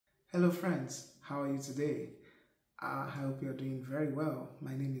Hello friends, how are you today? I hope you're doing very well.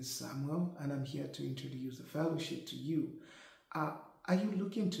 My name is Samuel and I'm here to introduce the fellowship to you. Are you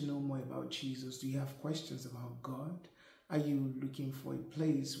looking to know more about Jesus? Do you have questions about God? Are you looking for a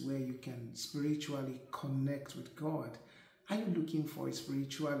place where you can spiritually connect with God? Are you looking for a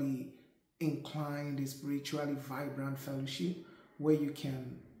spiritually inclined, a spiritually vibrant fellowship where you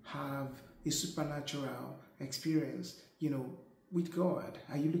can have a supernatural experience, with God?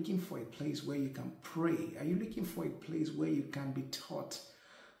 Are you looking for a place where you can pray? Are you looking for a place where you can be taught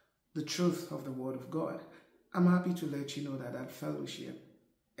the truth of the Word of God? I'm happy to let you know that fellowship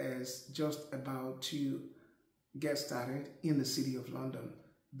is just about to get started in the city of London,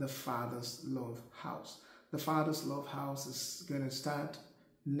 the Father's Love House. The Father's Love House is going to start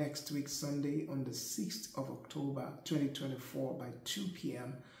next week, Sunday, on the 6th of October, 2024 by 2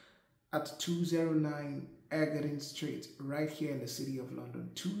 p.m. at 209 Egerton Street, right here in the city of London.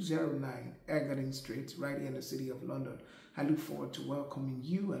 209 Egerton Street, right here in the city of London. I look forward to welcoming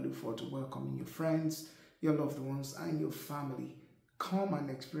you. I look forward to welcoming your friends, your loved ones, and your family. Come and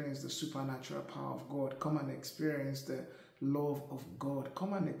experience the supernatural power of God. Come and experience the love of God.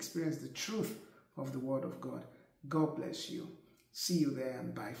 Come and experience the truth of the Word of God. God bless you. See you there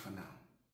and bye for now.